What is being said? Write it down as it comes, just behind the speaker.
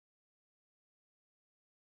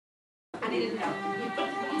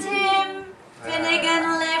Tim Finnegan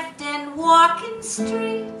lived in Walking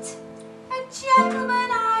Street, a gentleman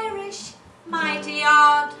Irish, mighty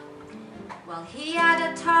odd. Well, he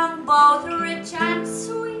had a tongue both rich and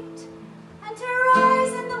sweet, and to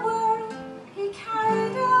rise in the world he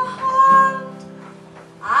carried a heart.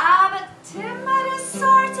 Ah, but Tim had a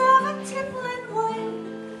sort of a tippling way.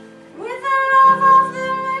 With the love of the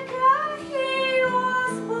liquor he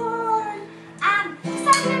was born, and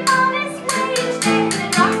second on his wage they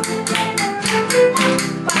had off the dinner every night.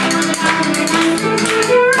 But when the family had to do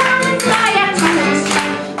the round fly and touch,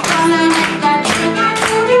 gonna make the drink and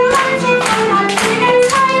do the lunch and I'm feeling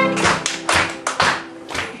tired.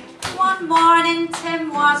 One morning Tim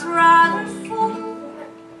was rather full.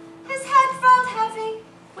 His head felt heavy,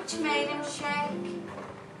 which made him shake.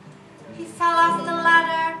 He fell off the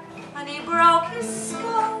ladder and he broke his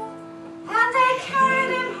skull, and they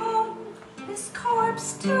carried him home, his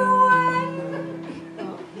corpse to wake.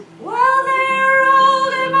 Well, they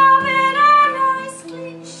rolled him up in a nice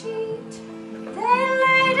clean sheet. They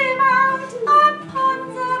laid him out upon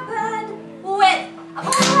the bed with a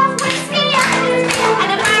bottle of whiskey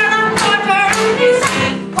and a barrel of porter in his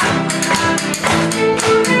hand.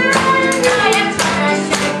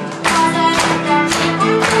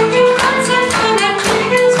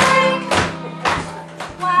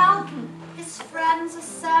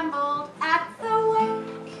 Assembled at the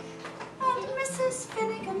wake, and Mrs.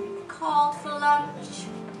 Finnegan called for lunch.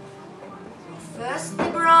 First they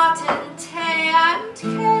brought in tea and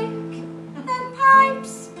cake, then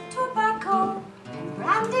pipes, tobacco, and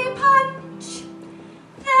brandy punch.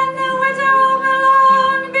 Then the widow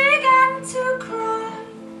Malone began to cry.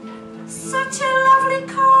 Such a lovely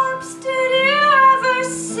corpse did you ever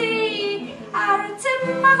see? Our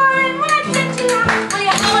Tim Mother went into will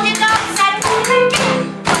you hold your dogs and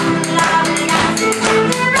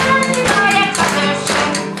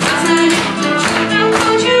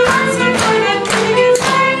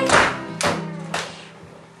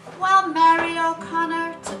well, Mary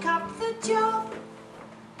O'Connor took up the job.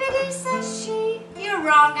 Biddy, says she, you're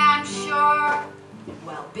wrong, I'm sure.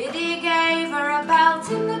 Well, Biddy gave her a belt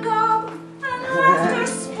in the gob and left her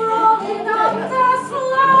sprawling on the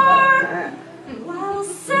floor.